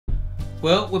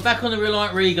Well, we're back on the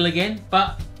Reliant Regal again,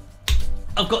 but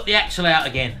I've got the axle out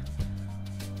again.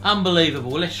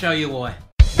 Unbelievable. Let's show you why.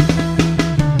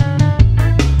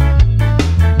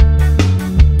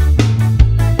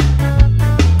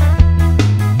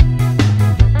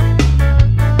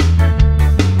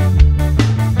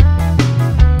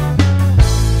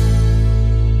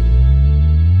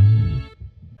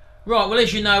 Right, well,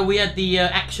 as you know, we had the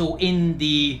axle in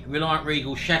the Reliant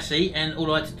Regal chassis, and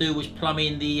all I had to do was plumb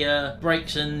in the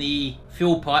brakes and the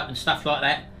fuel pipe and stuff like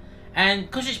that. And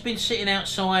because it's been sitting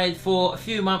outside for a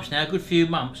few months now, a good few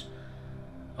months,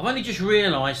 I've only just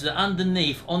realised that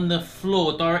underneath, on the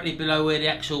floor, directly below where the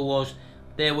axle was,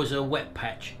 there was a wet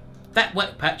patch. That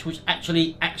wet patch was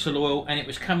actually axle oil, and it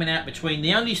was coming out between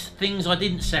the only things I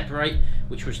didn't separate,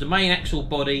 which was the main axle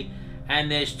body, and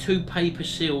there's two paper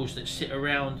seals that sit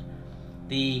around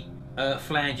the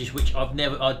flanges, which I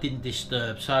didn't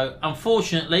disturb. So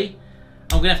unfortunately,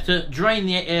 I'm going to have to drain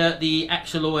the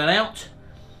axle oil out,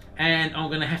 and I'm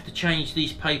going to have to change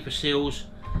these paper seals,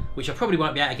 which I probably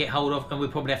won't be able to get hold of, and we'll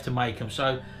probably have to make them.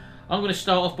 So I'm going to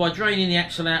start off by draining the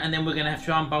axle out, and then we're going to have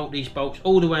to unbolt these bolts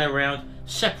all the way around,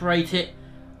 separate it.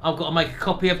 I've got to make a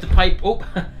copy of the paper. Oh,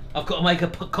 I've got to make a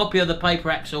copy of the paper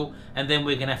axle, and then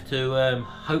we're going to have to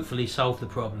hopefully solve the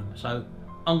problem. So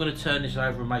I'm going to turn this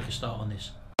over and make a start on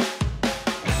this.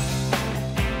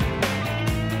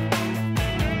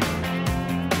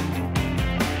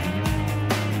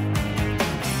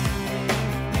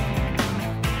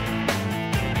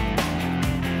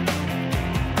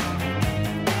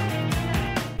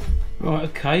 Right,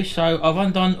 okay, so I've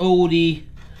undone all the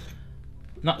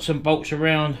nuts and bolts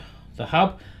around the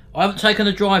hub. I haven't taken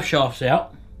the drive shafts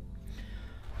out.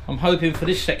 I'm hoping for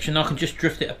this section I can just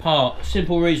drift it apart.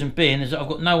 Simple reason being is that I've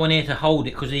got no one here to hold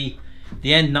it, because the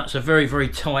end nuts are very, very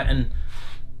tight, and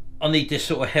I need this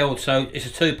sort of held. So it's a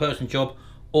two-person job,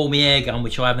 or my air gun,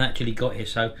 which I haven't actually got here.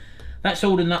 So that's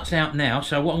all the nuts out now.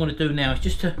 So what I'm going to do now is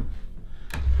just to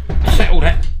settle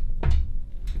that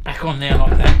back on there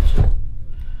like that.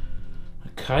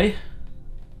 Okay,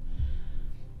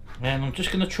 and I'm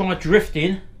just going to try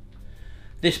drifting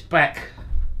this back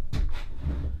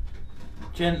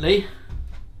gently,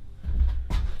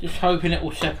 just hoping it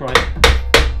will separate,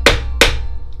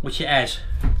 which it has.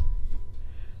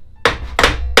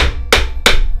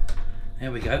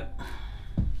 There we go.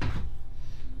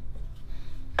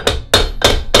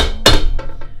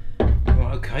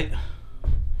 Right, okay,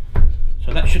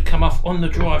 so that should come off on the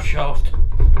drive shaft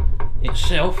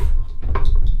itself.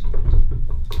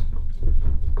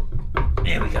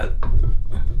 There we go.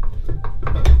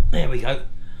 There we go.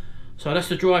 So that's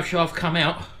the drive shaft come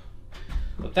out.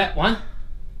 Got that one.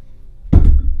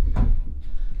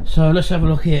 So let's have a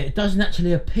look here. It doesn't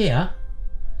actually appear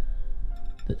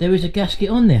that there is a gasket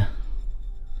on there.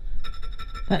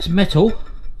 That's metal.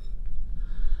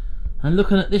 And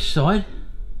looking at this side,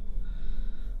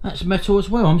 that's metal as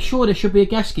well. I'm sure there should be a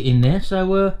gasket in there,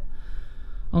 so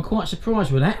I'm quite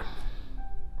surprised with that.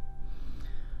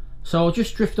 So I'll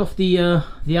just drift off the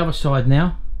other side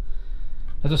now.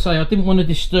 As I say, I didn't want to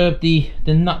disturb the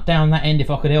nut down that end if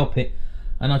I could help it,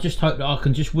 and I just hope that I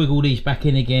can just wiggle these back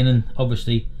in again and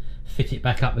obviously fit it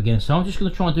back up again. So I'm just going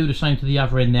to try and do the same to the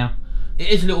other end now. It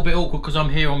is a little bit awkward because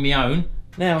I'm here on my own.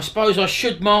 Now I suppose I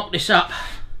should mark this up,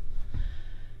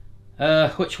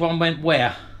 which one went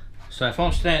where. So if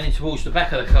I'm standing towards the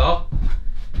back of the car,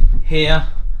 here,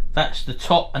 that's the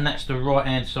top and that's the right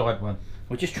hand side one.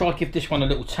 We'll just try to give this one a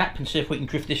little tap and see if we can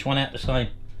drift this one out the same.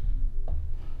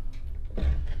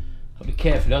 I'll be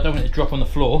careful, I don't want it to drop on the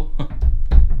floor.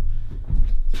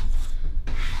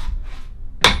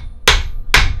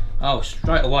 Oh,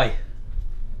 straight away.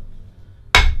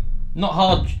 Not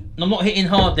hard, I'm not hitting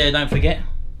hard there, don't forget.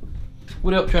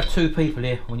 Would help to have two people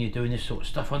here when you're doing this sort of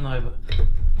stuff, I know, but...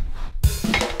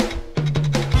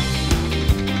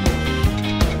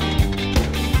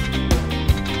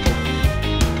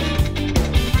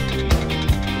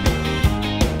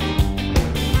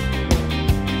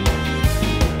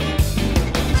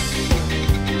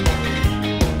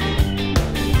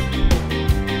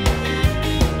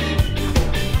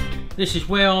 This is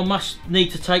where I must need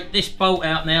to take this bolt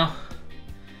out now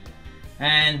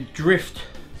and drift,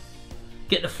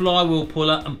 get the flywheel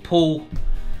puller and pull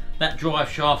that drive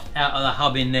shaft out of the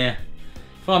hub in there.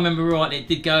 If I remember right, it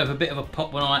did go with a bit of a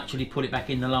pop when I actually put it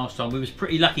back in the last time. We was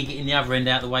pretty lucky getting the other end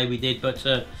out the way we did, but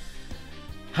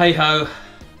hey ho,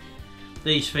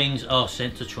 these things are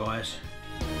sent to try us.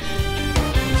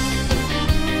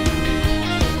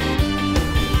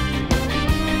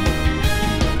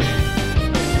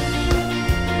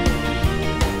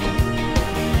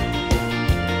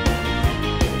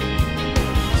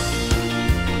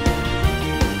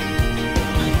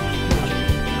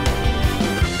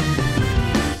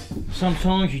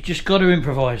 Sometimes you just got to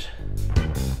improvise.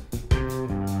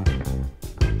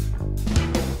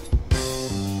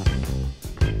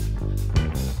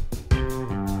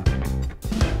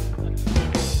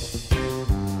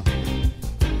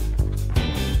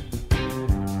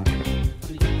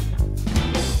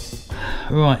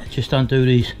 Right, just undo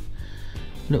these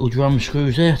little drum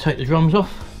screws there, take the drums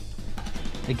off.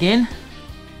 Again,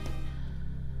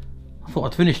 I thought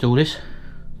I'd finished all this.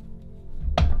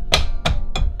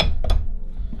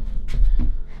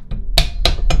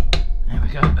 There we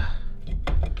go.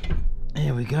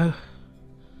 There we go.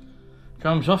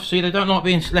 Drums off. See, they don't like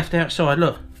being left outside,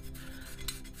 look.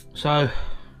 So,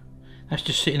 that's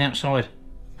just sitting outside.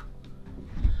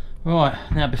 Right,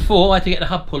 now before I had to get the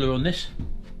hub puller on this.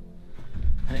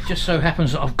 And it just so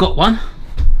happens that I've got one.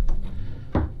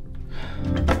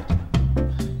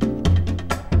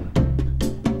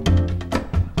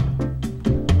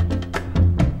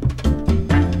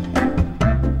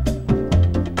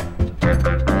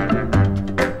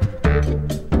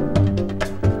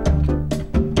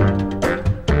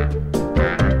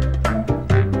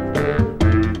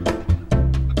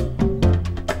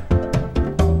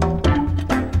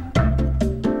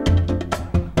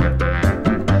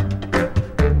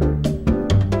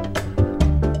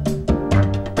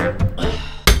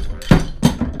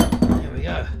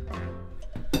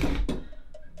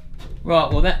 Right,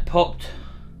 well that popped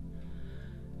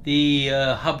the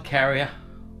hub carrier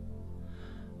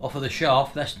off of the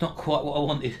shaft. That's not quite what I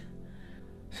wanted.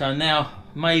 So now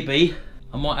maybe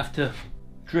I might have to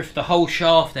drift the whole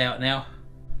shaft out now.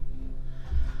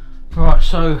 Right,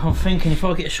 so I'm thinking if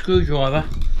I get a screwdriver,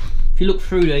 if you look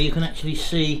through there you can actually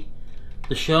see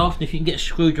the shaft. If you can get a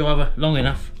screwdriver long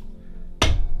enough,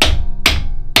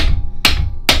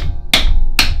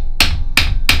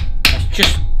 that's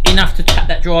just enough to tap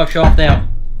that drive shaft out,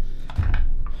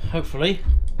 hopefully.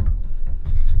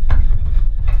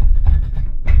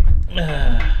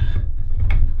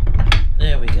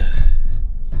 There we go.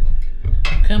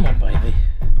 Come on, baby.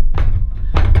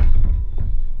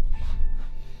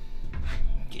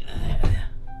 Get that out of there.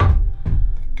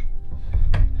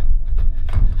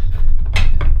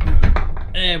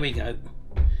 There we go.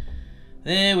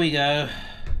 There we go.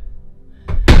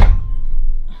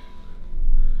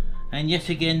 And yet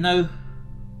again, no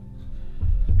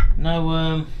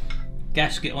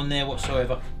gasket on there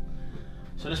whatsoever.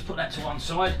 So let's put that to one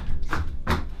side.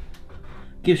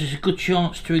 Gives us a good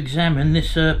chance to examine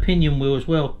this pinion wheel as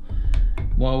well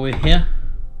while we're here,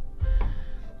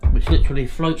 which literally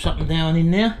floats up and down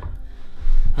in there.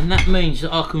 And that means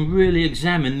that I can really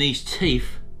examine these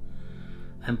teeth,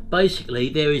 and basically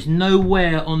there is no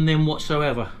wear on them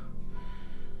whatsoever.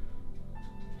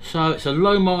 So it's a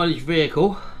low mileage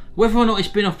vehicle. Whether or not it's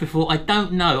been off before, I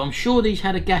don't know. I'm sure these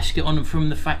had a gasket on them from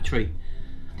the factory.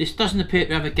 This doesn't appear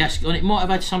to have a gasket on it. It might have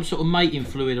had some sort of mating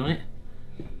fluid on it.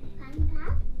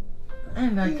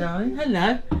 Hello, darling.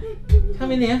 Hello.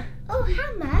 Come in here. Oh,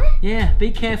 hello. Yeah, be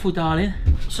careful, darling.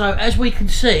 So, as we can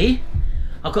see,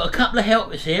 I've got a couple of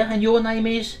helpers here, and your name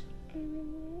is...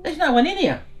 There's no one in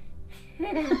here.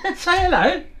 Say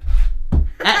hello.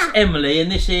 That's Emily,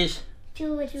 and this is...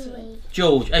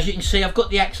 George. As you can see, I've got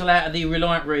the axle out of the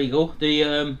Reliant Regal.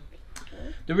 The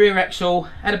rear axle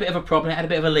had a bit of a problem. It had a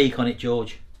bit of a leak on it,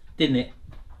 George, didn't it?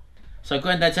 So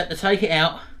Granddad's had to take it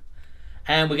out,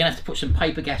 and we're going to have to put some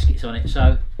paper gaskets on it.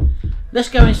 So let's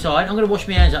go inside. I'm going to wash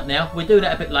my hands up now. We'll do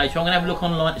that a bit later. I'm going to have a look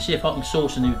online to see if I can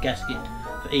source a new gasket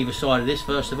for either side of this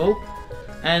first of all.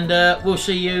 And we'll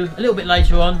see you a little bit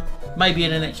later on, maybe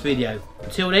in the next video.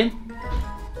 Until then,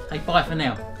 say bye for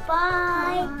now.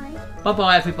 Bye. Bye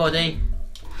bye everybody.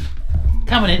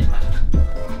 Come on in.